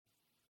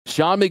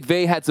Sean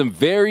McVay had some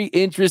very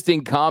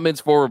interesting comments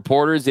for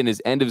reporters in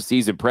his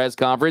end-of-season press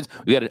conference.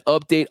 We got an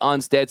update on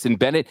Stetson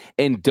Bennett.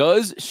 And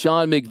does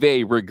Sean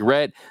McVay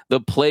regret the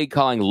play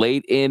calling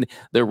late in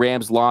the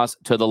Rams' loss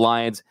to the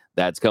Lions?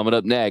 That's coming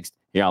up next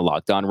here on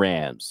Locked On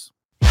Rams.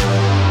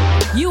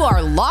 You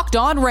are Locked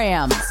On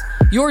Rams,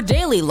 your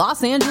daily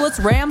Los Angeles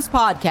Rams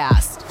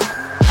podcast.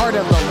 Part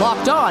of the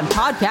Locked On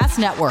Podcast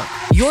Network,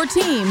 your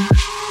team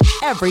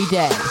every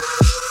day.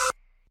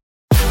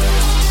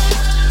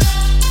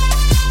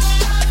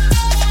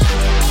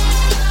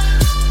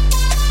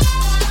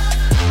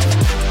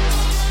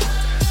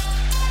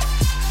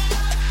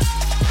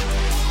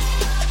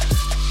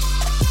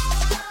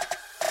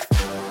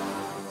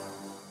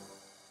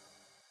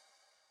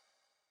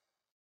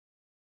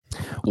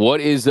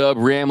 What is up,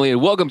 Ramley?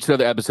 And welcome to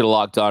another episode of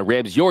Locked On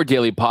Rams, your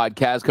daily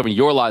podcast covering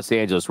your Los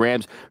Angeles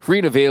Rams. Free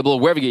and available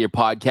wherever you get your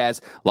podcasts.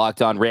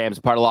 Locked On Rams,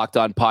 part of Locked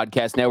On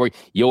Podcast Network,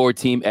 your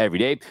team every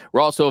day. We're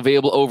also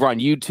available over on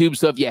YouTube.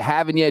 So if you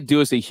haven't yet, do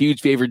us a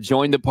huge favor.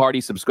 Join the party.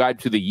 Subscribe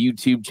to the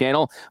YouTube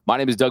channel. My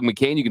name is Doug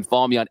McCain. You can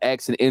follow me on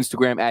X and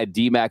Instagram at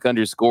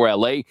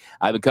DMAC_LA.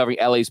 I've been covering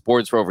LA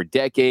sports for over a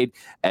decade.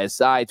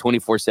 SI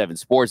 24/7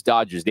 Sports,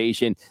 Dodgers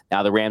Nation.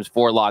 Now the Rams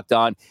for Locked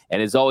On.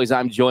 And as always,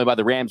 I'm joined by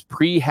the Rams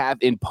pre-half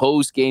and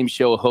post-game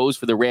show host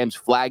for the Rams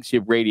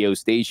flagship radio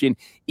station,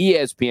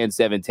 ESPN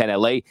 710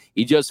 LA.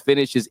 He just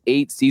finished his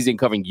 8th season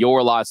covering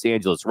your Los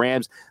Angeles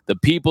Rams. The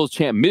People's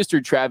Champ,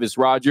 Mr. Travis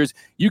Rogers.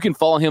 You can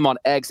follow him on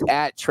X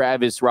at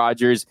Travis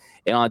Rogers.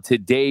 And on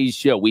today's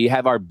show, we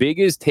have our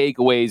biggest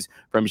takeaways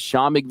from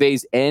Sean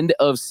McVay's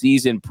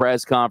end-of-season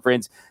press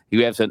conference.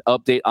 We have an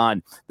update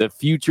on the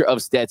future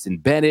of Stetson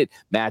Bennett,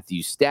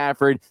 Matthew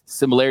Stafford,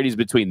 similarities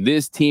between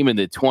this team and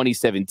the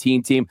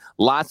 2017 team.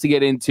 Lots to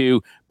get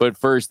into. But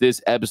first,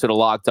 this episode of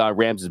Locked On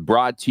Rams is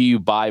brought to you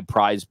by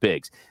Prize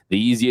Picks, the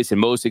easiest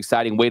and most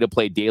exciting way to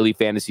play daily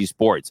fantasy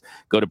sports.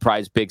 Go to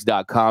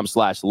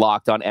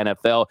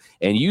prizepicks.com/LockedOnNFL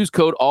and use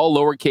code all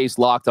lowercase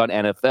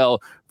LockedOnNFL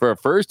for a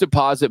first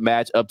deposit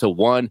match up to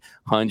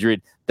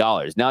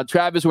 $100. Now,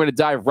 Travis, we're going to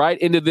dive right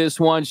into this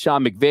one.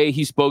 Sean McVay,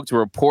 he spoke to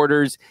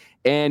reporters,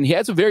 and he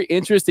had some very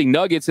interesting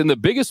nuggets. And the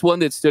biggest one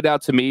that stood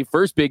out to me,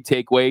 first big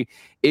takeaway,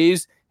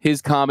 is his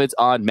comments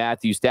on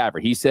Matthew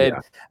Stafford. He said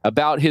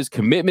about his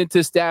commitment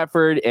to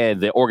Stafford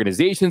and the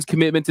organization's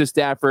commitment to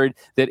Stafford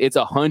that it's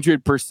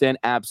 100%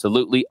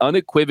 absolutely,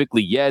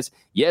 unequivocally yes.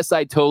 Yes,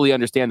 I totally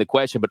understand the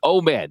question, but oh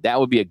man, that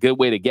would be a good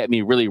way to get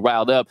me really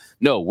riled up.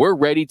 No, we're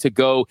ready to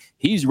go.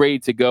 He's ready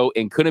to go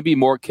and couldn't be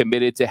more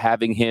committed to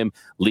having him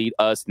lead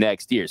us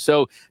next year.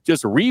 So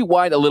just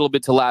rewind a little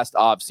bit to last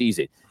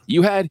offseason.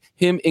 You had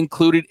him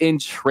included in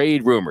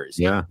trade rumors.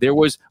 Yeah. There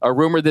was a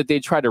rumor that they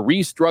tried to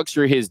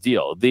restructure his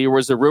deal. There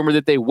was a rumor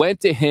that they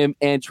went to him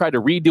and tried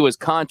to redo his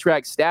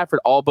contract. Stafford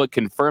all but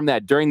confirmed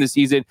that during the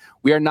season.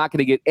 We are not going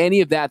to get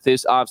any of that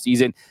this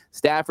offseason.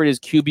 Stafford is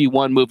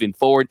QB1 moving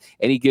forward,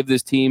 and he gives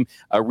this team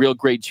a real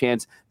great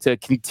chance to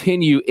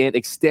continue and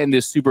extend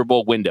this Super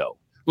Bowl window.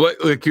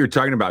 Like you're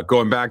talking about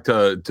going back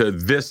to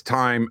this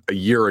time a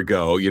year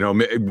ago, you know,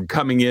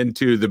 coming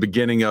into the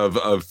beginning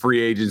of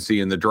free agency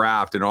and the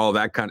draft and all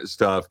that kind of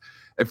stuff,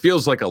 it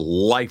feels like a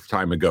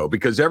lifetime ago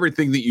because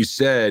everything that you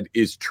said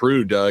is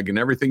true, Doug, and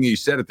everything that you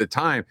said at the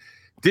time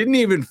didn't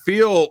even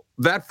feel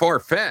that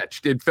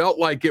far-fetched. It felt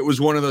like it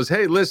was one of those,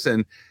 hey,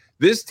 listen,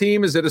 this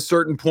team is at a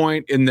certain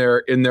point in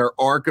their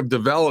arc of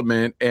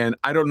development, and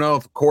I don't know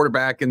if a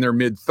quarterback in their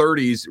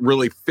mid-30s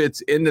really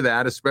fits into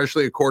that,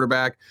 especially a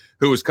quarterback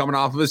who was coming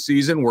off of a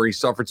season where he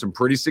suffered some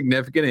pretty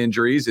significant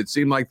injuries. It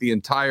seemed like the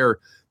entire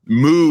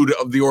mood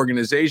of the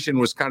organization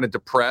was kind of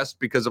depressed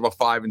because of a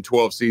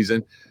 5-12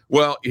 season.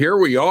 Well, here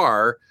we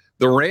are.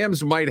 The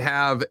Rams might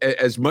have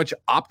as much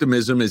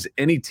optimism as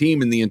any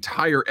team in the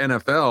entire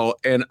NFL,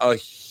 and a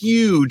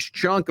huge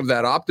chunk of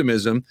that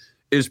optimism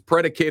is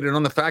predicated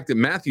on the fact that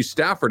Matthew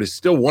Stafford is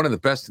still one of the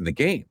best in the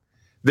game.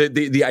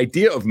 The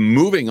idea of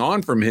moving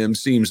on from him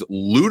seems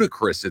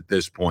ludicrous at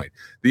this point.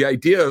 The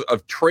idea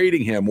of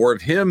trading him or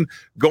of him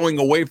going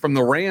away from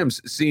the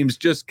Rams seems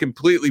just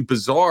completely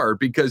bizarre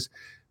because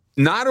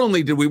not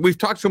only did we've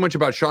talked so much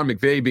about Sean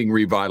McVay being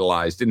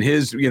revitalized and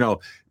his,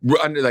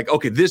 like,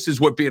 okay, this is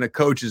what being a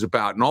coach is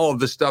about and all of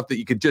the stuff that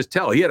you could just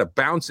tell. He had a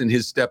bounce in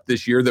his step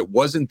this year that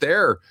wasn't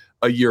there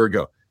a year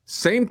ago.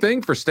 Same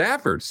thing for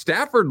Stafford.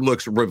 Stafford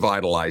looks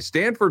revitalized.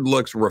 Stanford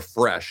looks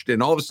refreshed.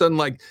 And all of a sudden,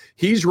 like,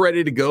 he's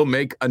ready to go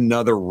make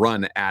another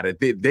run at it.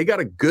 They got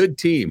a good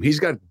team. He's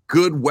got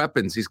good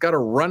weapons. He's got a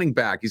running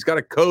back. He's got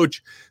a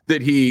coach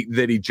that he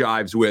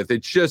jives with.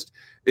 It's just,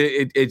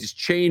 it's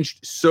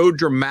changed so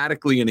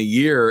dramatically in a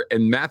year.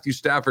 And Matthew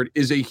Stafford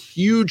is a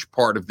huge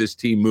part of this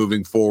team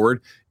moving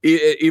forward.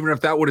 Even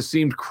if that would have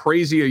seemed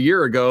crazy a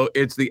year ago,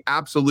 it's the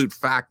absolute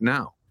fact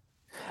now.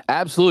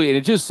 Absolutely. And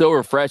it's just so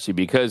refreshing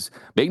because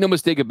make no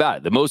mistake about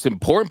it, the most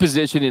important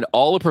position in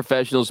all of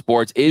professional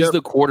sports is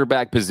the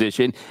quarterback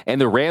position.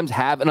 And the Rams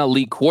have an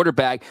elite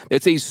quarterback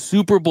that's a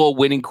Super Bowl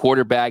winning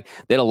quarterback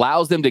that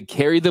allows them to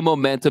carry the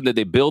momentum that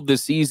they build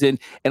this season.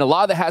 And a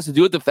lot of that has to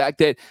do with the fact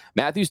that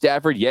Matthew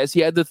Stafford, yes, he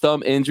had the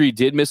thumb injury,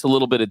 did miss a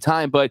little bit of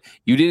time, but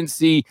you didn't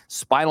see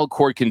spinal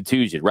cord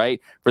contusion, right?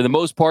 For the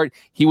most part,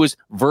 he was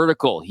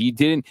vertical. He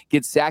didn't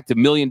get sacked a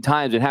million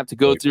times and have to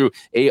go through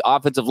a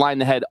offensive line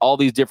that had all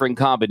these different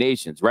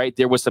combinations, right?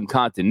 There was some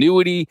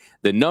continuity,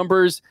 the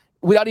numbers,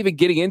 without even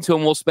getting into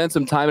them, we'll spend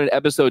some time in an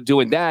episode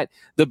doing that.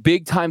 The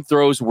big time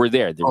throws were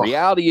there. The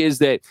reality is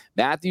that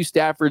Matthew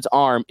Stafford's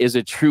arm is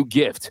a true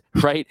gift,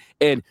 right?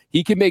 And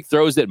he can make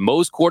throws that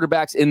most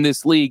quarterbacks in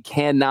this league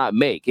cannot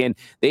make. And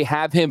they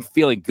have him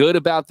feeling good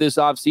about this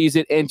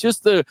offseason and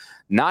just the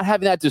not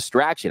having that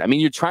distraction. I mean,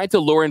 you're trying to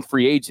lure in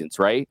free agents,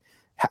 right?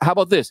 How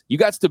about this? You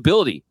got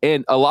stability.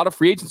 And a lot of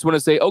free agents want to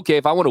say, okay,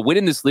 if I want to win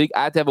in this league,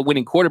 I have to have a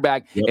winning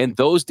quarterback. Yep. And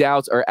those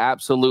doubts are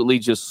absolutely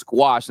just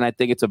squashed. And I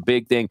think it's a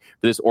big thing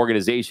for this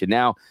organization.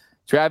 Now,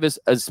 Travis,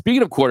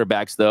 speaking of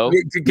quarterbacks, though.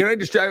 Can I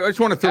just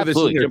want to throw this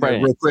in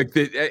there real quick.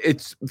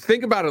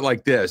 Think about it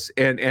like this.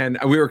 And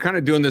we were kind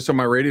of doing this on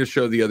my radio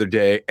show the other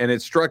day. And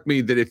it struck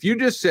me that if you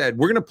just said,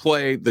 we're going to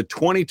play the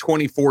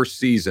 2024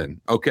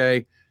 season,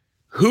 okay,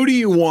 who do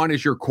you want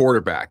as your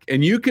quarterback?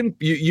 And you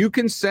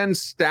can send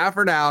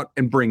Stafford out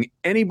and bring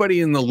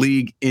anybody in the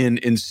league in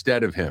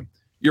instead of him.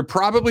 You're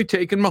probably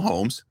taking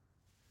Mahomes.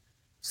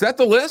 Is that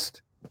the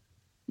list?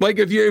 Like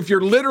if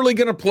you're literally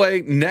going to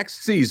play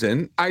next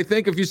season, I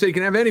think if you say you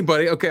can have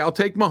anybody, okay, I'll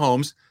take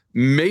Mahomes.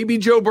 Maybe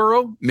Joe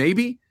Burrow,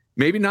 maybe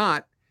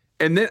not.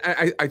 And then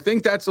I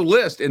think that's a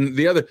list. And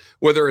the other,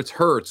 whether it's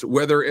Hurts,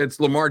 whether it's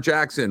Lamar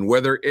Jackson,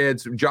 whether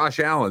it's Josh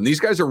Allen, these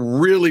guys are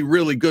really,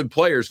 really good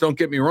players. Don't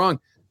get me wrong.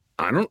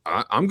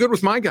 I'm good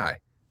with my guy.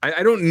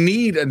 I don't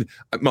need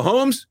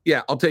Mahomes.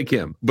 Yeah, I'll take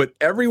him. But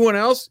everyone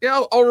else,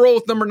 yeah, I'll roll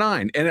with number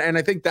 9. And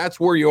I think that's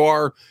where you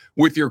are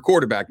with your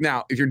quarterback.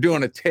 Now, if you're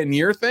doing a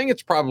 10-year thing,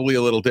 it's probably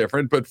a little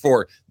different. But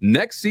for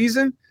next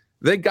season,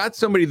 they got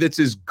somebody that's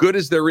as good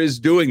as there is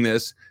doing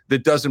this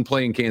that doesn't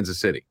play in Kansas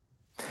City.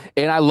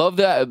 And I love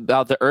that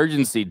about the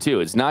urgency,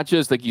 too. It's not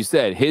just, like you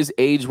said, his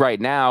age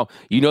right now.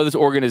 You know, this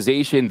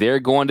organization, they're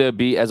going to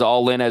be as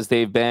all in as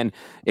they've been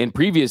in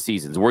previous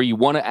seasons, where you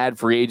want to add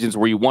free agents,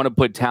 where you want to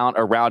put talent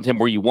around him,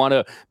 where you want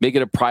to make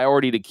it a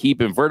priority to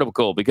keep him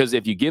vertical. Because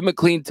if you give him a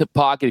clean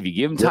pocket, if you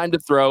give him time to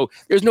throw,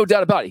 there's no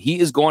doubt about it. He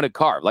is going to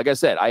carve. Like I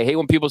said, I hate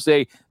when people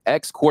say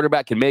X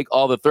quarterback can make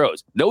all the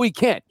throws. No, he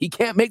can't. He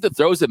can't make the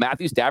throws that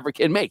Matthew Stafford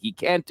can make. He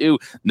can't do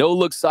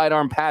no-look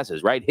sidearm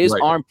passes, right? His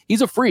arm,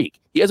 he's a freak.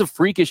 He has a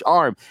freakish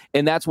arm,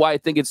 and that's why I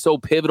think it's so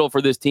pivotal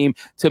for this team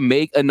to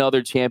make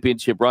another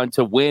championship run,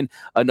 to win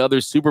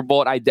another Super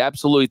Bowl, and I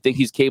absolutely think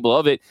he's capable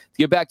of it. To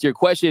get back to your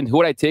question, who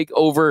would I take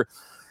over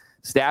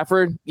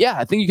Stafford? Yeah,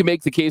 I think you can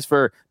make the case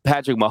for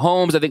Patrick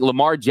Mahomes. I think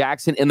Lamar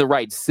Jackson in the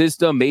right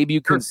system, maybe you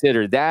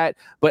consider that.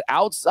 But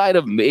outside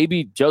of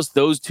maybe just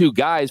those two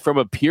guys from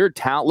a pure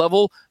talent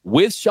level,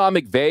 with Sean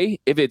McVay,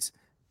 if it's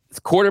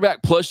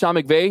quarterback plus Sean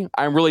McVay,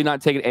 I'm really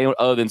not taking anyone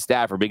other than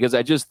Stafford, because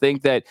I just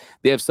think that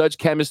they have such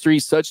chemistry,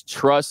 such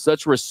trust,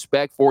 such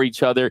respect for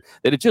each other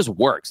that it just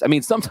works. I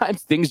mean,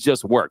 sometimes things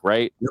just work,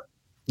 right?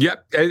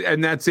 Yep,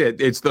 and that's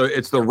it. It's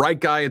the right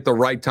guy at the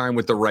right time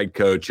with the right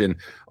coach. And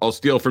I'll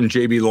steal from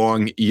JB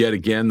Long yet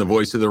again, the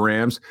voice of the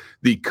Rams,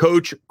 the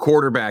coach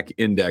quarterback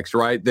index,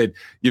 right? That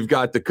you've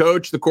got the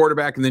coach, the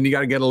quarterback, and then you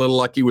got to get a little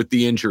lucky with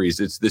the injuries.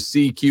 It's the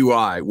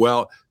CQI.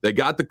 Well, they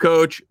got the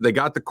coach, they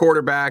got the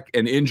quarterback,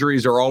 and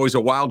injuries are always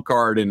a wild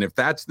card. And if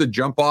that's the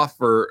jump off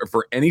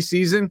for any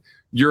season,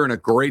 you're in a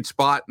great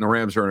spot, and the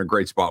Rams are in a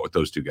great spot with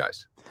those two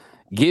guys.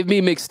 Give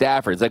me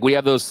McStafford. It's like we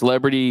have those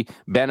celebrity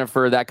Bennett,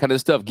 that kind of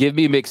stuff. Give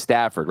me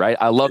McStafford, right?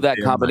 I love that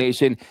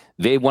combination.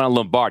 They won a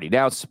Lombardi.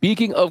 Now,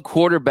 speaking of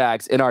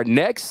quarterbacks, in our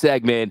next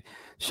segment,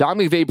 Sean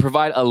McVay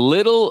provide a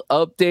little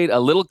update, a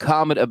little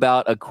comment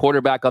about a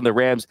quarterback on the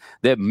Rams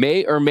that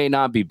may or may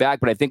not be back,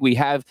 but I think we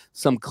have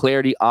some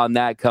clarity on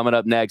that coming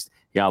up next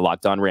here on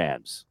Locked On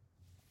Rams.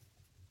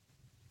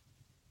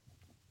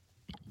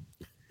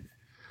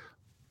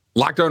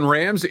 Locked On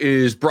Rams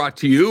is brought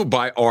to you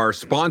by our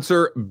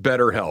sponsor,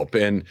 BetterHelp.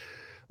 And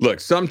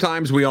look,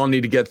 sometimes we all need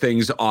to get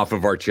things off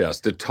of our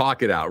chest, to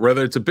talk it out,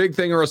 whether it's a big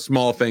thing or a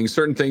small thing.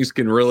 Certain things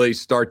can really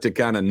start to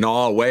kind of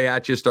gnaw away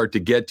at you, start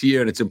to get to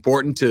you. And it's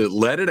important to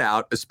let it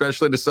out,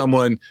 especially to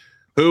someone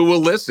who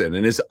will listen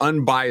and is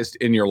unbiased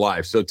in your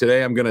life. So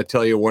today I'm going to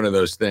tell you one of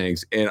those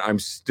things, and I'm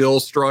still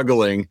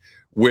struggling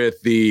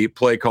with the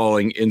play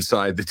calling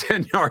inside the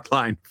 10-yard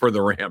line for the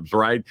Rams,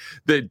 right?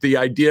 The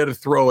idea to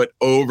throw it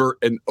over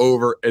and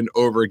over and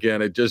over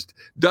again, it just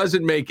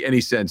doesn't make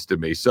any sense to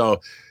me.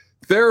 So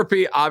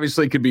Therapy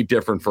obviously could be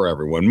different for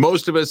everyone.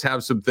 Most of us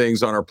have some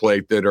things on our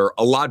plate that are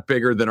a lot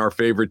bigger than our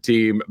favorite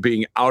team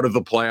being out of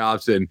the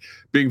playoffs and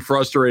being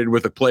frustrated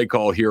with a play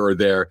call here or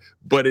there.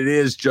 But it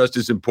is just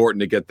as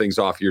important to get things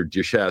off your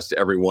chest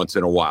every once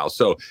in a while.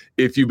 So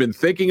if you've been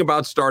thinking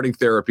about starting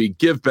therapy,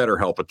 give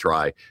BetterHelp a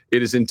try.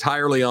 It is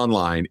entirely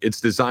online.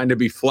 It's designed to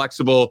be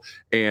flexible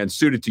and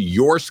suited to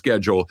your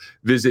schedule.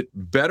 Visit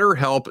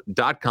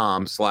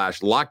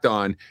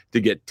BetterHelp.com/lockedon to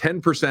get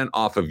 10%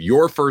 off of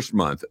your first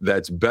month.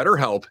 That's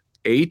BetterHelp,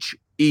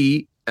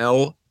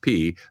 HELP,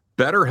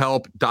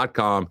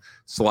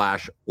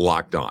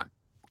 BetterHelp.com/lockedon.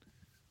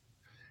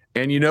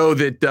 And you know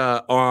that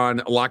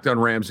on Locked On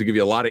Rams, we give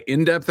you a lot of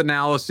in-depth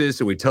analysis,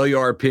 and we tell you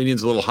our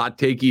opinions, a little hot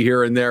takey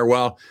here and there.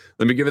 Well,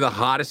 let me give you the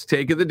hottest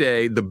take of the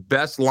day. The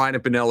best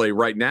lineup in LA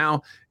right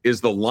now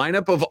is the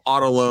lineup of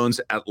auto loans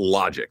at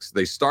Logix.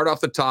 They start off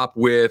the top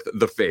with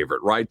the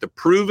favorite, right? The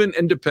proven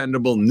and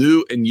dependable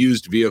new and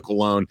used vehicle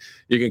loan.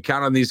 You can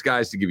count on these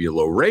guys to give you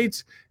low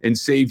rates and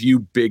save you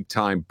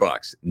big-time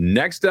bucks.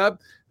 Next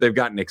up, they've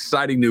got an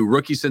exciting new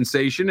rookie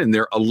sensation in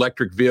their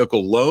electric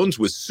vehicle loans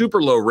with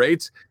super low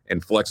rates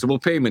and flexible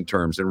payment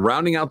terms. And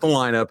rounding out the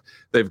lineup,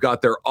 they've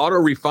got their auto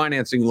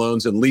refinancing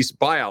loans and lease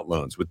buyout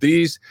loans. With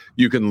these,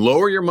 you can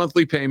lower your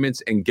monthly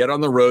payments and get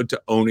on the road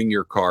to owning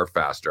your car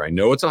faster. I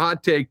know it's a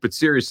hot take, but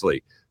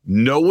seriously,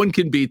 no one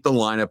can beat the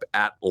lineup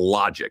at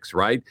Logix,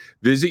 right?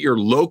 Visit your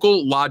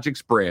local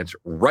Logix branch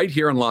right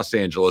here in Los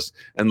Angeles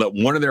and let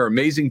one of their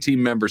amazing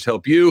team members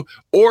help you,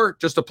 or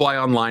just apply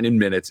online in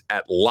minutes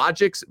at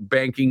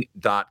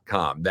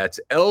logixbanking.com. That's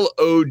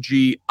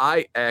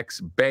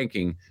LOGIX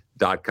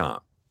banking.com.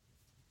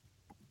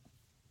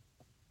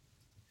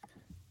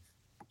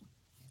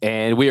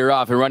 And we are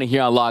off and running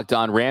here on Locked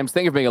On Rams.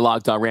 Thank you for making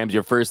Locked On Rams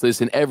your first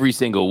listen every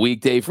single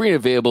weekday. Free and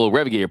available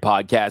wherever you get your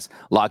podcast.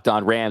 Locked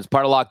On Rams,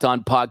 part of Locked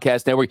On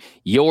Podcast Network,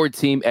 your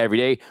team every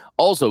day.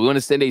 Also, we want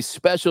to send a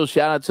special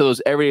shout out to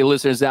those everyday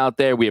listeners out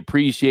there. We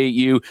appreciate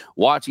you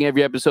watching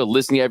every episode,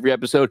 listening to every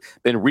episode,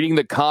 been reading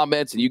the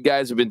comments, and you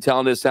guys have been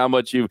telling us how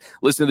much you've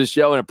listened to the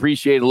show and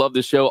appreciate and love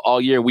the show all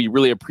year. We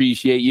really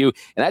appreciate you.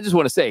 And I just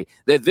want to say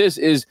that this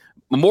is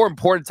a more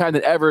important time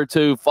than ever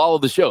to follow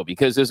the show,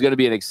 because there's going to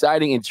be an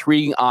exciting,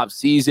 intriguing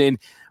offseason.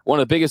 One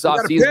of the biggest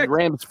offseasons in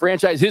Rams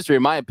franchise history,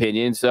 in my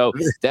opinion. So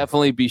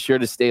definitely be sure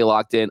to stay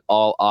locked in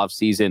all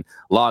offseason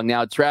long.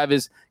 Now,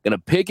 Travis, going to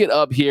pick it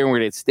up here, and we're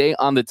going to stay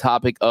on the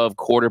topic of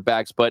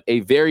quarterbacks, but a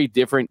very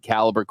different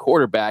caliber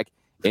quarterback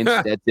in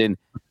Stetson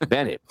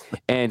Bennett.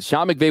 And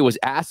Sean McVay was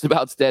asked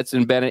about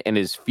Stetson Bennett and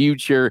his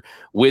future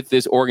with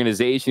this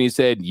organization. He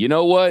said, you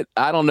know what?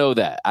 I don't know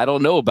that. I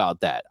don't know about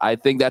that. I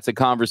think that's a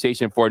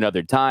conversation for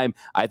another time.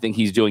 I think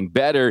he's doing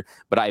better,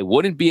 but I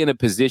wouldn't be in a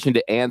position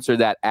to answer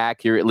that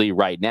accurately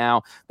right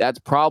now. That's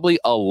probably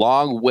a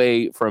long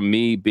way from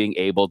me being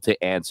able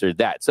to answer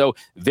that. So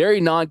very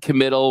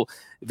non-committal,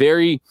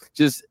 very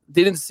just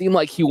didn't seem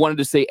like he wanted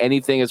to say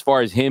anything as far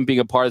as him being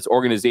a part of this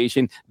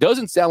organization.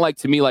 Doesn't sound like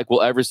to me like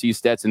we'll ever see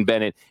Stetson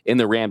Bennett in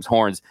the Rams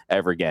horns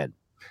ever again.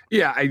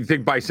 Yeah, I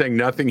think by saying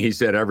nothing, he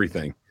said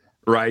everything,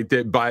 right?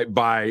 That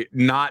by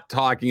not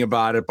talking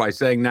about it, by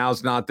saying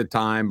now's not the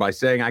time, by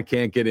saying I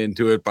can't get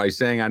into it, by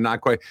saying I'm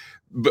not quite.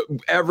 But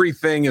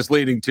everything is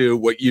leading to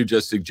what you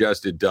just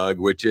suggested, Doug,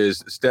 which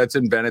is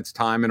Stetson Bennett's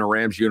time in a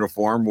Rams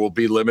uniform will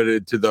be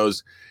limited to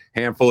those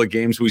handful of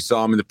games we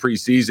saw him in the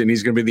preseason.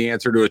 He's going to be the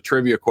answer to a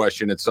trivia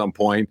question at some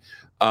point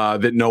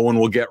that no one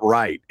will get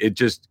right. It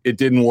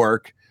didn't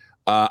work.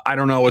 I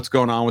don't know what's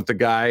going on with the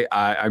guy.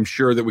 I'm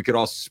sure that we could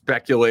all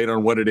speculate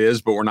on what it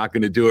is, but we're not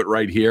going to do it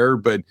right here.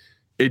 But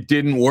it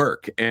didn't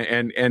work.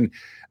 And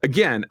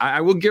again,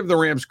 I will give the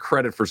Rams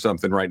credit for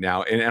something right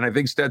now. And I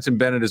think Stetson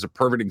Bennett is a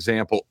perfect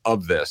example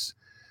of this,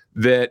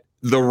 that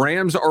the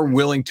Rams are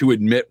willing to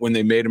admit when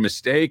they made a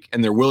mistake,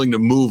 and they're willing to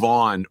move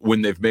on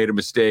when they've made a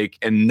mistake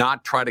and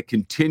not try to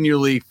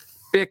continually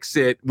fix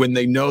it when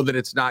they know that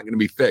it's not going to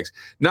be fixed.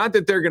 Not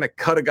that they're going to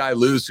cut a guy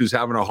loose who's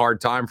having a hard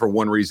time for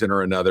one reason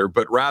or another,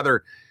 but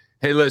rather,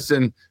 hey,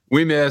 listen,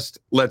 we missed,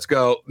 let's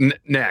go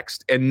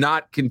next, and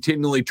not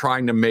continually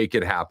trying to make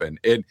it happen.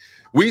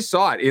 We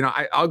saw it.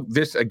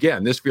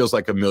 This feels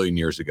like a million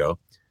years ago.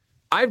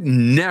 I've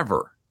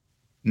never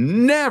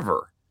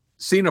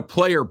seen a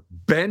player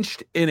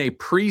benched in a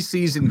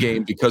preseason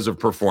game because of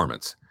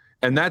performance.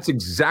 And that's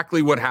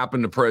exactly what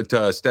happened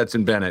to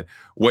Stetson Bennett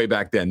way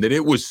back then, that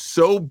it was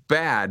so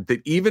bad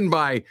that even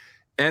by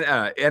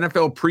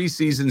NFL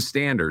preseason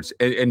standards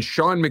and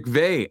Sean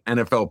McVay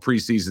NFL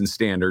preseason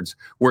standards,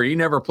 where he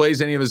never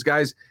plays any of his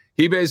guys,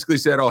 he basically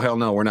said, oh, hell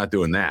no, we're not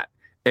doing that,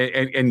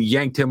 and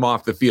yanked him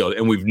off the field.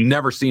 And we've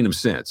never seen him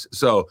since.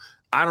 So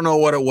I don't know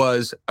what it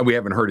was. We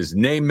haven't heard his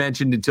name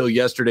mentioned until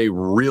yesterday,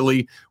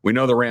 really. We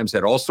know the Rams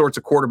had all sorts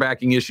of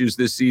quarterbacking issues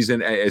this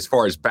season as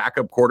far as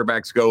backup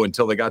quarterbacks go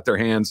until they got their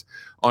hands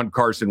on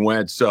Carson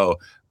Wentz. So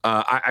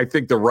I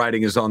think the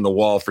writing is on the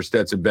wall for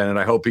Stetson Bennett.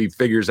 I hope he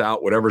figures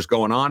out whatever's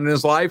going on in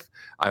his life.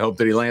 I hope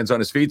that he lands on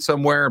his feet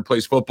somewhere and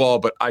plays football,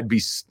 but I'd be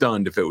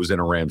stunned if it was in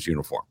a Rams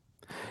uniform.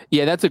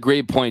 Yeah, that's a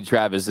great point,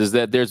 Travis, is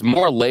that there's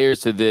more layers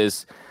to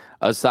this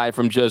aside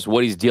from just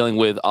what he's dealing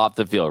with off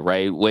the field,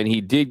 right? When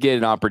he did get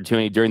an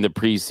opportunity during the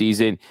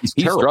preseason, he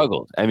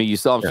struggled. I mean, you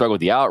saw him struggle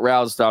with the out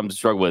routes, saw him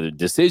struggle with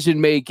decision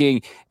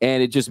making,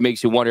 and it just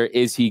makes you wonder,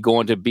 is he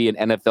going to be an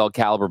NFL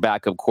caliber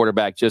backup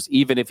quarterback, just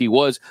even if he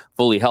was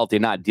fully healthy,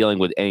 not dealing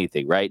with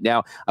anything right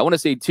now? I want to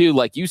say, too,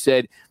 like you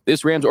said,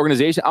 this Rams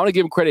organization, I want to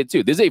give him credit,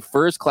 too. This is a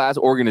first-class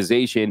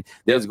organization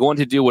that is going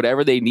to do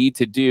whatever they need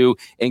to do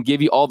and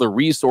give you all the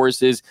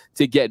resources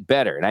to get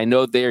better. And I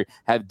know they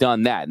have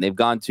done that, and they've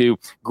gone to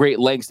great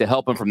lengths to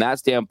help him from that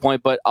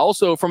standpoint. But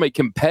also from a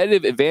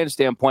competitive advantage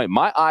standpoint,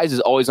 my eyes is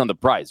always on the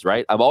prize,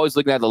 right? I'm always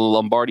looking at the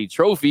Lombardi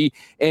Trophy,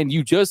 and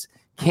you just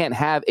can't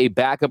have a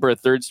backup or a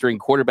third-string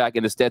quarterback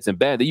in the Stetson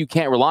Bennett that you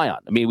can't rely on.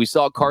 I mean, we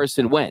saw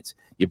Carson Wentz.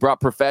 You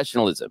brought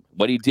professionalism,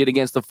 what he did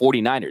against the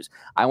 49ers.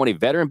 I want a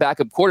veteran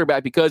backup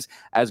quarterback because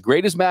as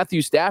great as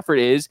Matthew Stafford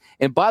is,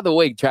 and by the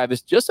way,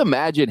 Travis, just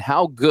imagine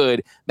how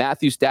good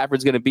Matthew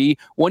Stafford's going to be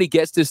when he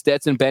gets to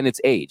Stetson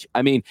Bennett's age.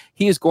 I mean,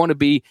 he is going to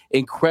be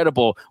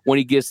incredible when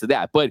he gets to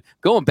that. But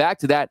going back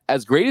to that,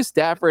 as great as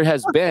Stafford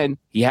has been,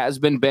 he has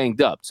been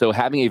banged up. So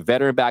having a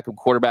veteran backup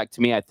quarterback,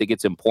 to me, I think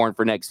it's important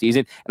for next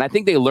season. And I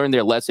think they learned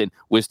their lesson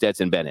with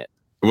Stetson Bennett.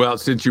 Well,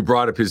 since you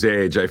brought up his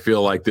age, I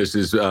feel like this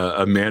is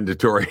a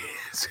mandatory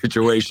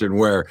situation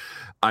where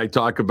I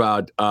talk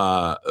about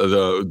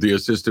the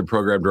assistant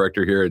program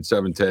director here at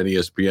 710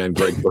 ESPN,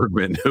 Greg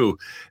Bergman, who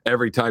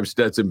every time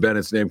Stetson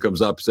Bennett's name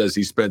comes up says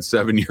he spent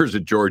 7 years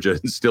at Georgia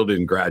and still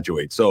didn't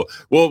graduate. So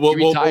we'll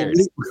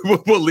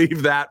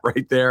leave that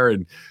right there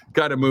and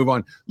kind of move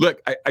on.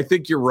 Look, I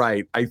think you're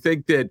right. I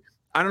think that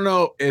I don't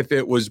know if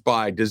it was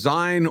by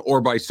design or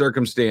by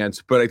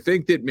circumstance, but I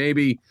think that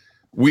maybe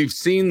we've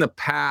seen the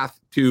path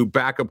to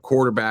backup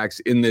quarterbacks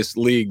in this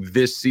league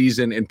this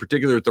season, in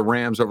particular with the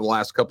Rams over the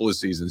last couple of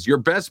seasons. Your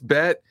best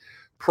bet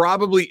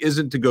probably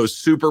isn't to go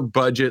super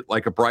budget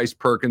like a Bryce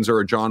Perkins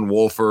or a John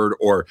Wolford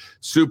or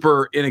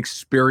super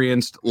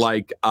inexperienced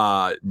like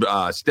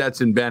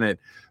Stetson Bennett,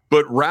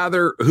 but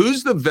rather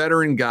who's the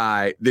veteran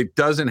guy that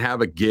doesn't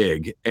have a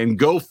gig, and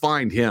go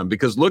find him.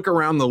 Because look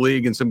around the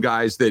league and some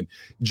guys that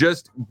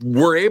just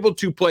were able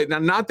to play. Now,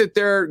 not that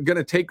they're going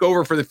to take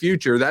over for the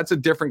future. That's a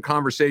different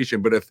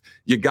conversation. But if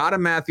you got a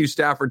Matthew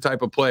Stafford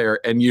type of player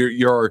and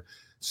your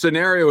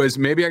scenario is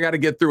maybe I got to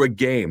get through a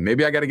game,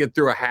 maybe I got to get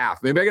through a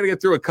half, maybe I got to get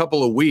through a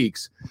couple of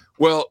weeks.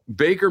 Well,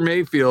 Baker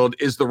Mayfield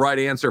is the right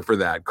answer for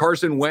that.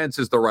 Carson Wentz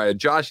is the right.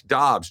 Josh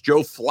Dobbs,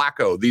 Joe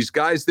Flacco, these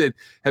guys that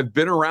have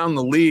been around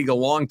the league a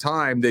long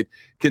time that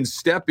can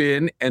step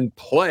in and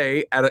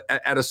play at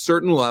a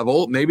certain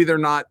level. Maybe they're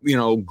not,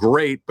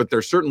 great, but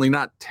they're certainly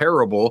not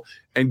terrible,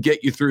 and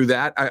get you through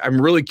that.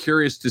 I'm really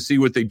curious to see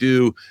what they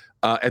do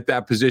at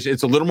that position.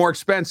 It's a little more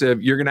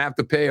expensive. You're going to have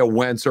to pay a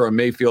Wentz or a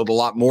Mayfield a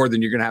lot more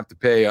than you're going to have to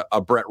pay a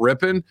Brett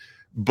Rippon.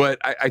 But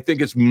I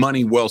think it's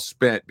money well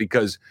spent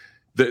because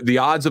the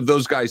odds of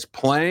those guys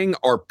playing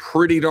are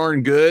pretty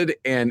darn good.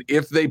 And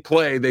if they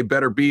play, they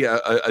better be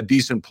a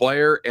decent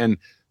player. And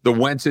the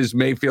Wentzes,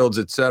 Mayfields,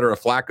 et cetera,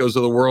 Flaccos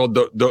of the world,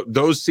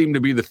 those seem to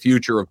be the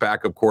future of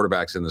backup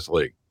quarterbacks in this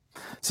league.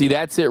 See,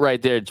 that's it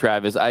right there,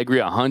 Travis. I agree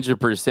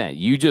 100%.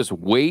 You just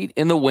wait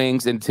in the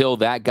wings until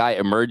that guy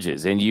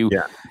emerges. And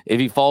if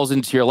he falls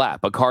into your lap,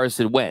 a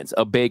Carson Wentz,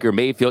 a Baker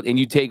Mayfield, and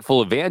you take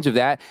full advantage of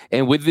that.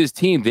 And with this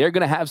team, they're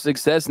going to have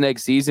success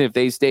next season if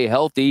they stay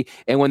healthy.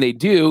 And when they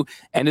do,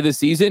 end of the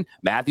season,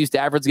 Matthew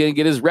Stafford's going to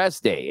get his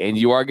rest day. And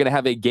you are going to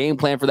have a game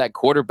plan for that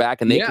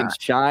quarterback, and they can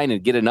shine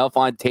and get enough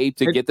on tape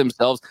to get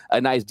themselves a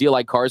nice deal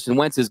like Carson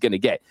Wentz is going to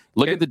get.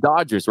 Look at the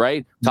Dodgers,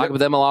 right? Talk about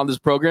them along this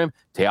program.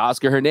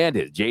 Teoscar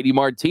Hernandez, J.D.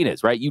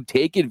 Martinez, right? You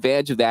take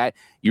advantage of that.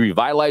 You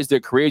revitalize their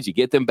careers. You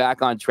get them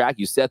back on track.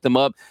 You set them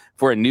up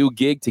for a new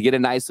gig to get a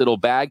nice little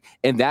bag.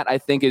 And that, I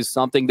think, is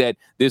something that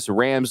this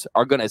Rams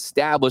are going to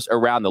establish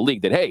around the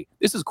league, that, hey,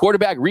 this is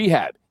quarterback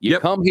rehab. You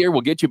come here,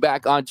 we'll get you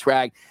back on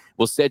track.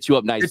 We'll set you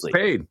up nicely. It's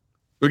paid.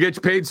 We'll get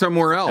you paid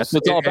somewhere else. That's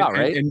what it's all about,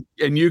 right?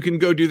 And you can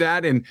go do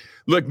that. And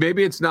look,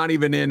 maybe it's not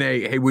even in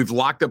hey, we've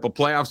locked up a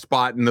playoff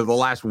spot in the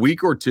last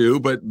week or two,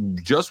 but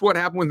just what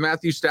happened with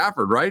Matthew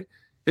Stafford, right?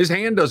 His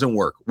hand doesn't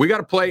work. We got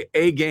to play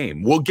a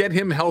game. We'll get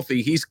him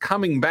healthy. He's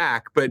coming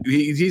back, but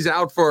he's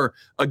out for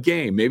a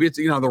game. Maybe it's,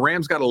 the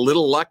Rams got a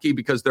little lucky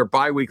because their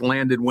bye week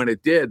landed when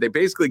it did. They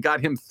basically got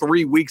him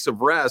 3 weeks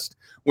of rest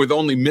with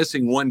only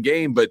missing one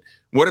game. But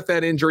what if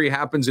that injury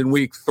happens in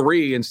week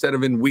 3 instead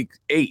of in week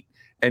 8?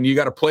 And you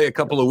got to play a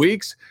couple of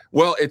weeks?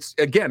 Well,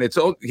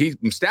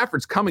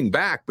 Stafford's coming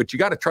back, but you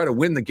got to try to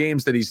win the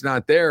games that he's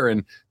not there.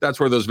 And that's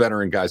where those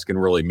veteran guys can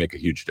really make a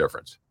huge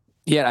difference.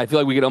 Yeah, I feel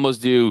like we could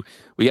almost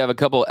we have a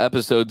couple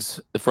episodes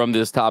from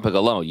this topic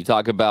alone. You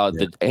talk about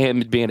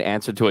him being an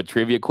answer to a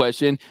trivia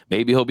question.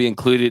 Maybe he'll be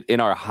included in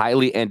our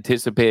highly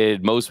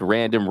anticipated most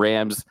random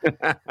Rams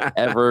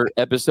ever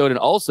episode. And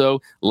also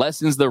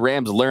lessons the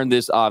Rams learned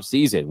this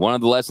offseason. One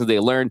of the lessons they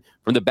learned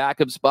from the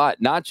backup spot,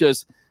 not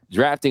just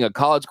drafting a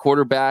college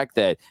quarterback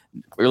that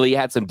really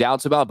had some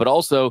doubts about, but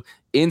also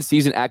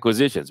in-season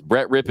acquisitions.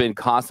 Brett Rippon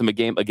cost them a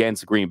game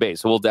against Green Bay.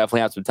 So we'll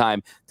definitely have some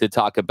time to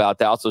talk about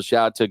that. Also,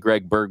 shout out to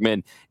Greg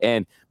Bergman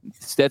and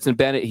Stetson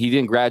Bennett. He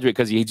didn't graduate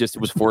because he just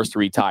was forced to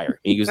retire.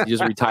 He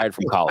just retired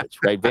from college,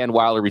 right? Van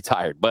Wilder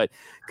retired. But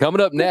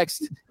coming up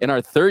next in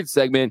our third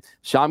segment,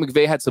 Sean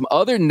McVay had some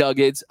other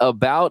nuggets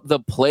about the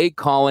play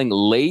calling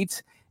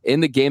late in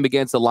the game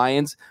against the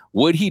Lions.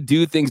 Would he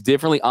do things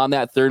differently on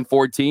that 3rd and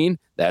 14?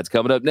 That's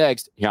coming up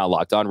next here on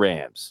Locked On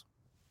Rams.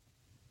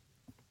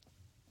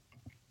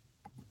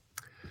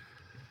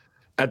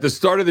 At the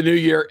start of the new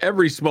year,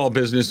 every small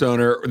business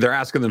owner, they're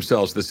asking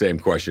themselves the same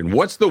question.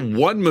 What's the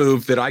one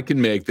move that I can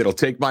make that'll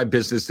take my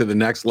business to the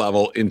next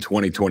level in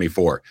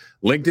 2024?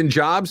 LinkedIn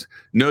Jobs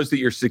knows that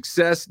your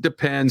success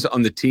depends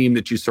on the team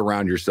that you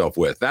surround yourself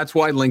with. That's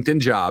why LinkedIn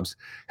Jobs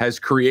has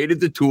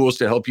created the tools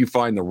to help you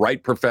find the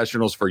right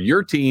professionals for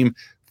your team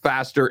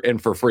faster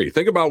and for free.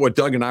 Think about what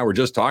Doug and I were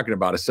just talking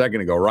about a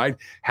second ago, right?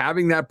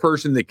 Having that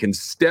person that can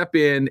step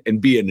in and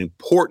be an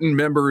important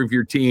member of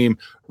your team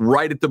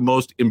right at the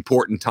most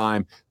important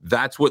time.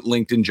 That's what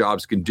LinkedIn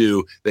Jobs can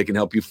do. They can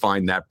help you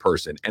find that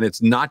person. And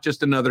it's not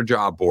just another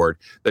job board.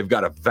 They've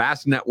got a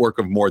vast network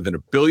of more than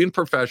 1 billion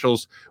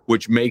professionals,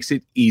 which makes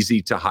it easy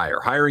to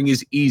hire. Hiring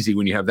is easy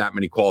when you have that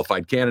many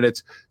qualified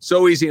candidates.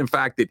 So easy, in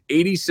fact, that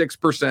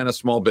 86% of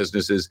small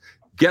businesses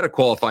get a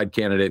qualified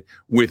candidate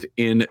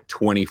within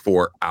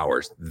 24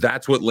 hours.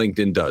 That's what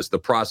LinkedIn does. The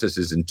process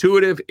is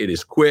intuitive, it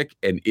is quick,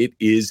 and it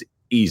is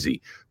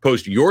easy.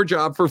 Post your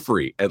job for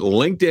free at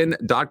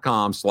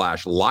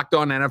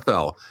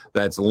linkedin.com/LockedOnNFL.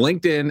 That's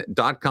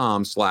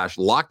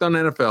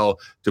linkedin.com/LockedOnNFL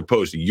to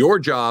post your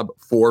job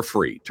for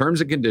free. Terms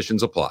and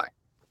conditions apply.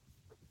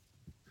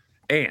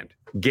 And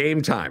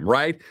game time,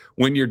 right?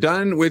 When you're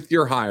done with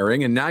your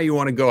hiring and now you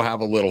want to go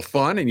have a little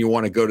fun and you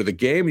want to go to the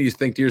game and you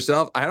think to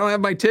yourself, I don't have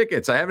my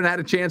tickets. I haven't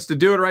had a chance to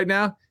do it right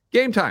now.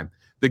 Game time.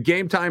 The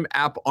Game Time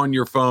app on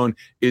your phone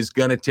is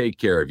going to take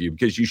care of you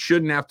because you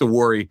shouldn't have to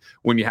worry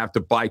when you have to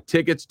buy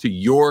tickets to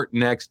your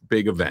next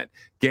big event.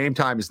 Game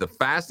Time is the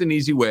fast and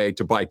easy way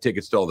to buy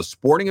tickets to all the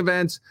sporting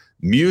events,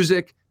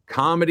 music,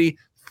 comedy,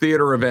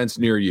 theater events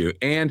near you.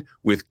 And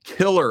with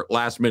killer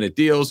last-minute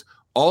deals,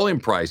 all-in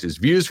prices,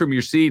 views from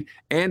your seat,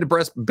 and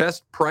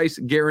best price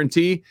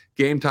guarantee,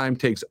 Game Time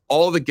takes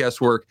all the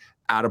guesswork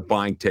out of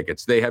buying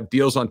tickets. They have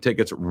deals on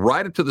tickets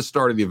right up to the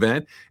start of the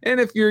event. And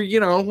if you're,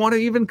 want to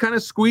even kind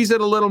of squeeze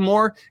it a little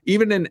more,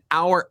 even an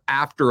hour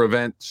after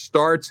event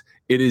starts,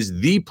 it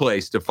is the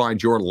place to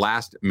find your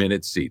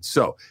last-minute seats.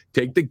 So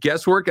take the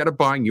guesswork out of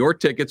buying your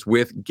tickets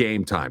with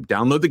Game Time.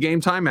 Download the Game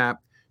Time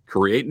app,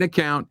 create an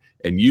account,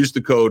 and use the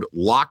code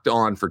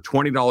LOCKEDON for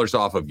 $20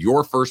 off of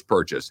your first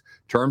purchase.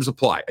 Terms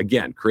apply.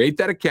 Again, create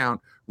that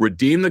account,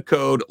 redeem the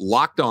code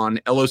LOCKEDON,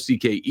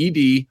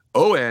 LOCKEDON,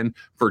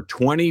 for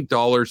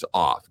 $20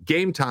 off.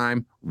 Game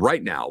Time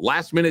right now.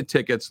 Last-minute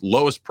tickets,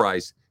 lowest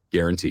price,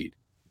 guaranteed.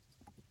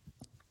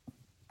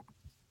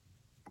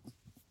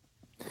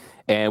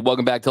 And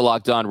welcome back to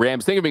Locked On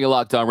Rams. Thank you for being a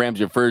Locked On Rams,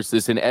 your first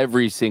listen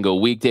every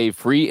single weekday,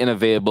 free and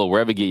available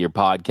wherever you get your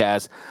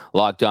podcasts.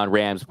 Locked On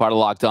Rams, part of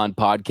Locked On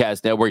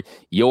Podcast Network,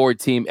 your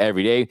team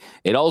every day.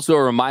 And also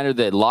a reminder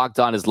that Locked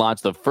On has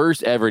launched the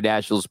first ever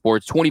national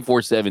sports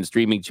 24/7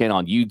 streaming channel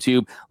on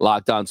YouTube.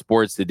 Locked On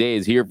Sports Today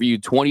is here for you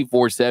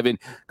 24/7,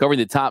 covering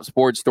the top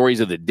sports stories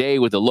of the day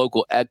with the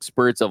local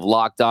experts of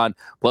Locked On,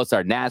 plus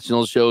our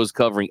national shows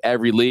covering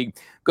every league.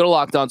 Go to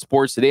Locked On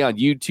Sports Today on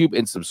YouTube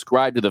and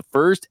subscribe to the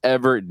first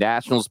ever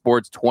national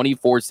sports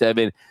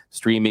 24/7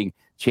 streaming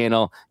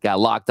channel. Got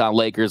Locked On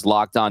Lakers,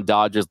 Locked On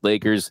Dodgers,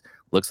 Lakers.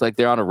 Looks like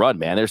they're on a run,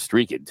 man. They're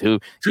streaking two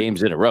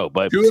games in a row.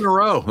 But 2 in a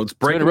row. Let's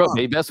break it up.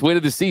 Maybe best win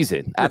of the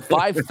season at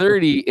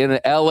 5:30 in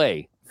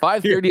LA.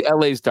 5:30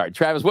 LA start.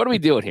 Travis, what are we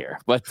doing here?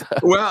 But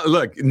well,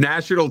 look,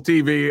 national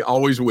TV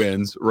always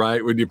wins,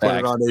 right? When you put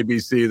it on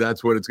ABC,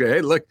 that's what it's going. Hey,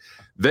 look,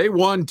 they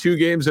won 2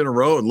 games in a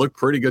row and looked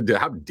pretty good.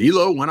 How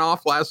D'Lo went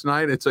off last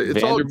night. It's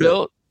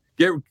Vanderbilt.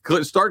 All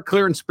good. Start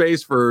clearing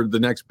space for the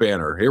next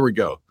banner. Here we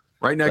go.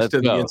 Right next to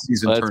the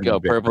in-season tournament.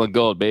 Let's go, purple and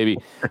gold, baby.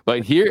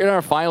 But here in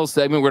our final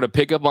segment, we're going to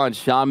pick up on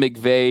Sean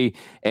McVay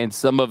and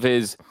some of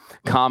his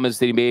comments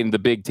that he made in the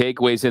big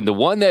takeaways. And the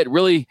one that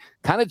really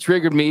kind of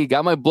triggered me,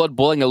 got my blood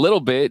boiling a little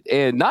bit,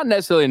 and not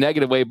necessarily a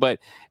negative way, but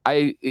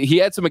he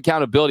had some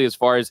accountability as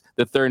far as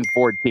the 3rd and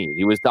 14.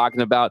 He was talking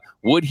about,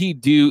 would he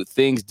do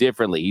things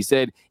differently? He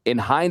said, in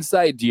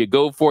hindsight, do you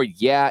go for it?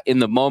 Yeah, in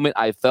the moment,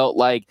 I felt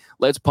like,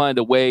 let's punt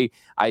it away.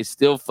 I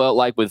still felt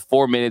like with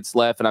 4 minutes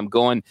left, and I'm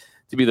going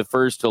to be the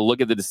first to look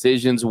at the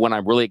decisions when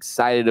I'm really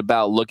excited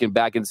about looking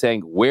back and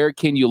saying, where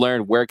can you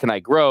learn? Where can I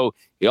grow?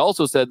 He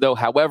also said, though,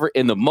 however,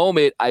 in the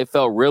moment, I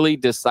felt really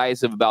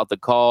decisive about the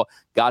call,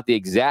 got the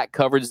exact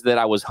coverage that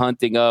I was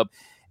hunting up,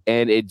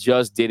 and it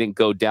just didn't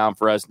go down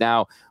for us.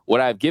 Now,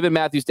 would I have given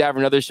Matthew Stafford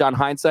another shot in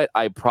hindsight?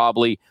 I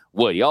probably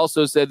would. He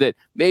also said that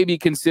maybe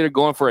consider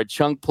going for a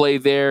chunk play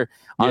there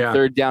on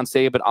 3rd down,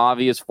 save an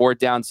obvious 4th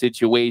down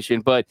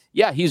situation. But,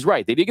 yeah, he's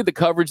right. They did get the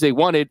coverage they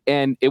wanted,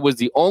 and it was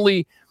the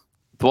only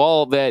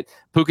ball that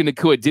Puka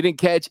Nacua didn't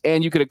catch,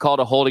 and you could have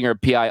called a holding or a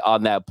PI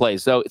on that play.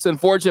 So it's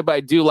unfortunate, but I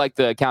do like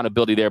the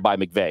accountability there by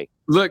McVay.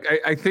 Look,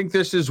 I think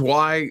this is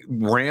why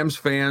Rams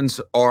fans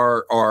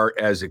are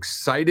as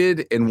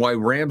excited and why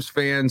Rams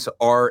fans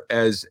are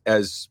as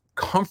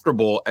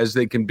comfortable as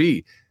they can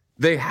be.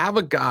 They have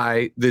a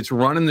guy that's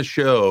running the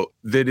show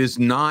that is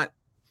not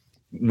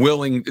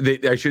willing,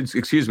 I should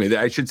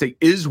say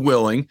is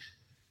willing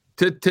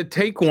to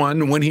take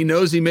one when he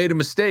knows he made a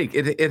mistake.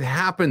 It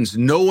happens.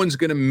 No one's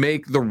going to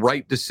make the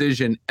right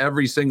decision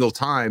every single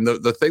time.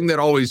 The thing that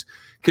always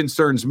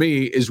concerns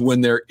me is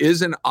when there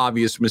is an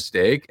obvious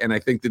mistake, and I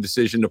think the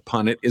decision to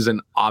punt it is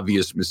an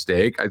obvious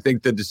mistake. I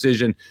think the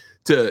decision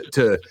to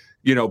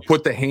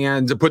put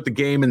the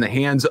game in the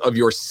hands of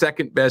your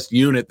second best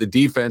unit, the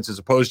defense, as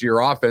opposed to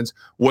your offense,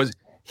 was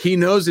he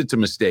knows it's a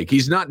mistake.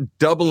 He's not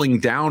doubling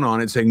down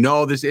on it, saying,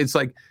 no, it's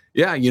like,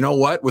 yeah, you know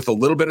what? With a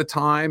little bit of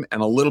time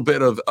and a little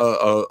bit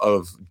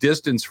of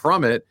distance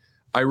from it,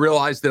 I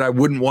realized that I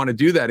wouldn't want to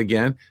do that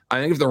again.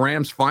 I think if the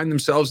Rams find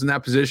themselves in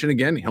that position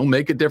again, he'll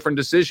make a different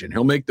decision.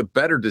 He'll make the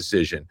better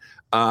decision.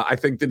 I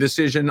think the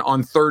decision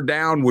on third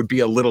down would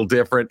be a little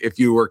different if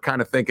you were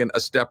kind of thinking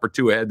a step or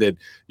two ahead that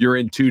you're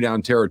in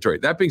 2-down territory.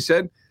 That being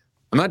said,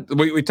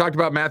 we talked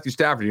about Matthew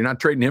Stafford. You're not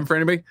trading him for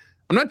anybody.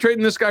 I'm not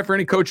trading this guy for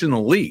any coach in the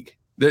league.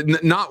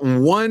 Not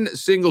one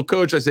single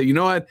coach I say, you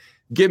know what,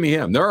 give me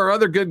him. There are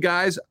other good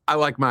guys. I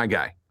like my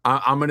guy.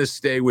 I'm going to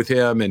stay with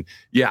him. And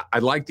yeah, I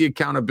like the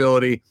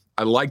accountability.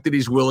 I like that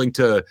he's willing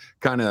to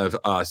kind of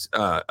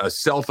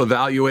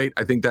self-evaluate.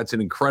 I think that's an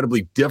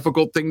incredibly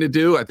difficult thing to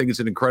do. I think it's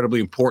an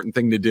incredibly important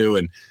thing to do,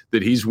 and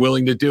that he's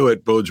willing to do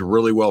it bodes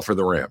really well for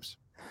the Rams.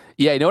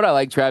 Yeah, you know what I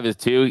like, Travis,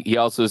 too? He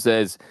also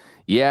says,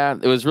 yeah,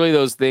 it was really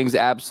those things,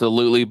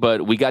 absolutely,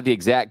 but we got the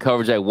exact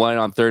coverage I wanted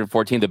on 3rd and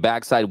 14. The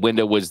backside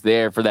window was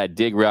there for that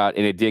dig route,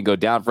 and it didn't go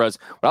down for us.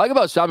 What I like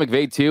about Sean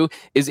McVay, too,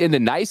 is in the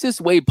nicest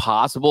way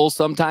possible,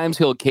 sometimes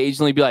he'll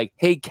occasionally be like,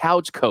 hey,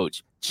 couch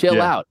coach,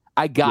 chill out.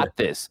 I got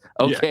this.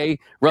 Okay.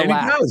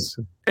 Relax.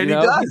 And he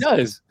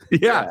does.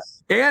 Yeah.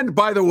 And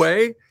by the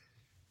way,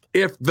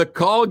 if the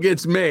call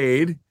gets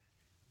made,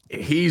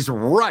 he's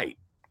right.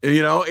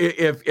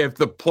 If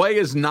the play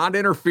is not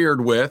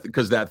interfered with,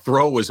 because that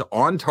throw was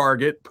on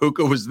target,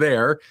 Puka was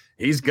there,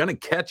 he's going to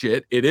catch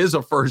it. It is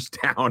a first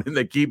down and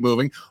they keep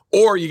moving.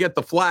 Or you get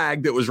the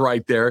flag that was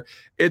right there.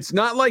 It's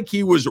not like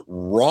he was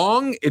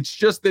wrong. It's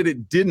just that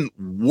it didn't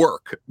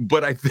work.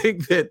 But I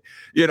think that,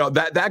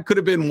 that could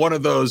have been one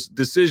of those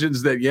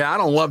decisions that, I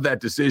don't love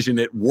that decision.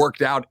 It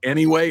worked out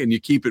anyway, and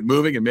you keep it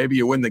moving and maybe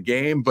you win the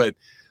game. But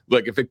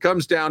look, if it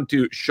comes down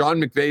to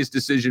Sean McVay's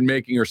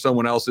decision-making or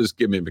someone else's,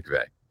 give me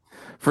McVay.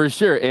 For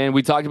sure. And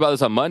we talked about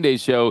this on Monday's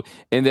show,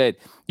 in that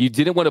you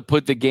didn't want to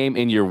put the game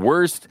in your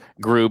worst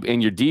group in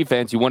your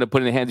defense. You want to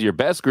put it in the hands of your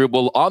best group.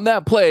 Well, on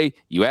that play,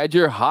 you had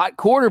your hot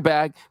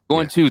quarterback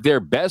going to their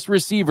best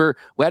receiver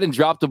who hadn't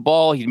dropped the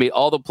ball. He made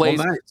all the plays.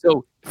 Well, nice.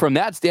 So from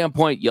that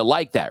standpoint, you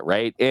like that,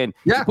 right? And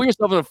you put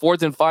yourself in a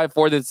 4th and 5,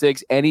 4th and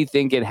 6,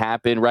 anything can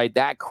happen, right?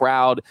 That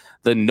crowd,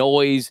 the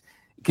noise,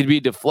 could be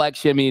a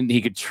deflection. I mean,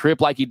 he could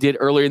trip like he did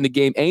earlier in the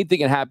game. Anything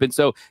can happen.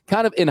 So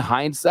kind of in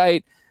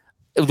hindsight,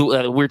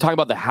 we were talking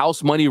about the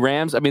house money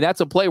Rams. I mean, that's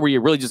a play where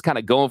you're really just kind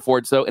of going for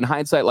it. So in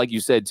hindsight, like you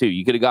said, too,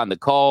 you could have gotten the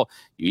call.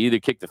 You either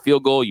kick the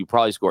field goal, you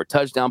probably score a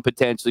touchdown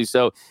potentially.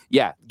 So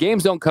yeah,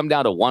 games don't come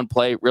down to one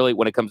play really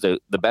when it comes to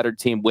the better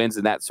team wins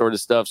and that sort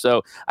of stuff.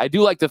 So I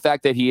do like the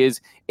fact that he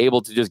is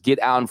able to just get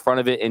out in front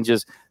of it and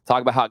just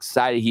talk about how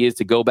excited he is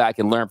to go back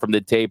and learn from the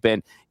tape.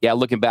 And yeah,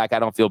 looking back, I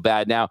don't feel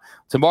bad. Now,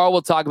 tomorrow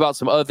we'll talk about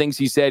some other things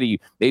he said.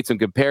 He made some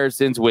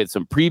comparisons with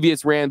some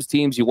previous Rams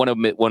teams. You want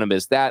to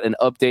miss that. An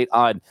update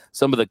on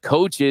some of the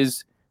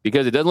coaches,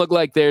 because it doesn't look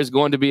like there's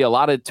going to be a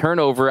lot of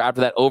turnover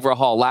after that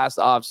overhaul last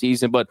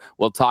offseason, but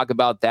we'll talk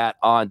about that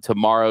on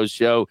tomorrow's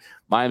show.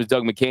 My name is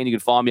Doug McCain. You can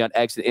follow me on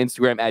X and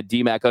Instagram at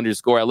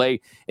DMAC_LA.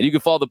 And you can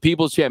follow the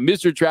People's Champ,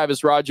 Mr.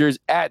 Travis Rogers,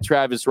 at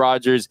Travis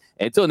Rogers.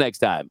 And until next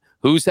time,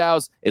 whose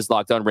house is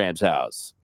Locked On Rams House?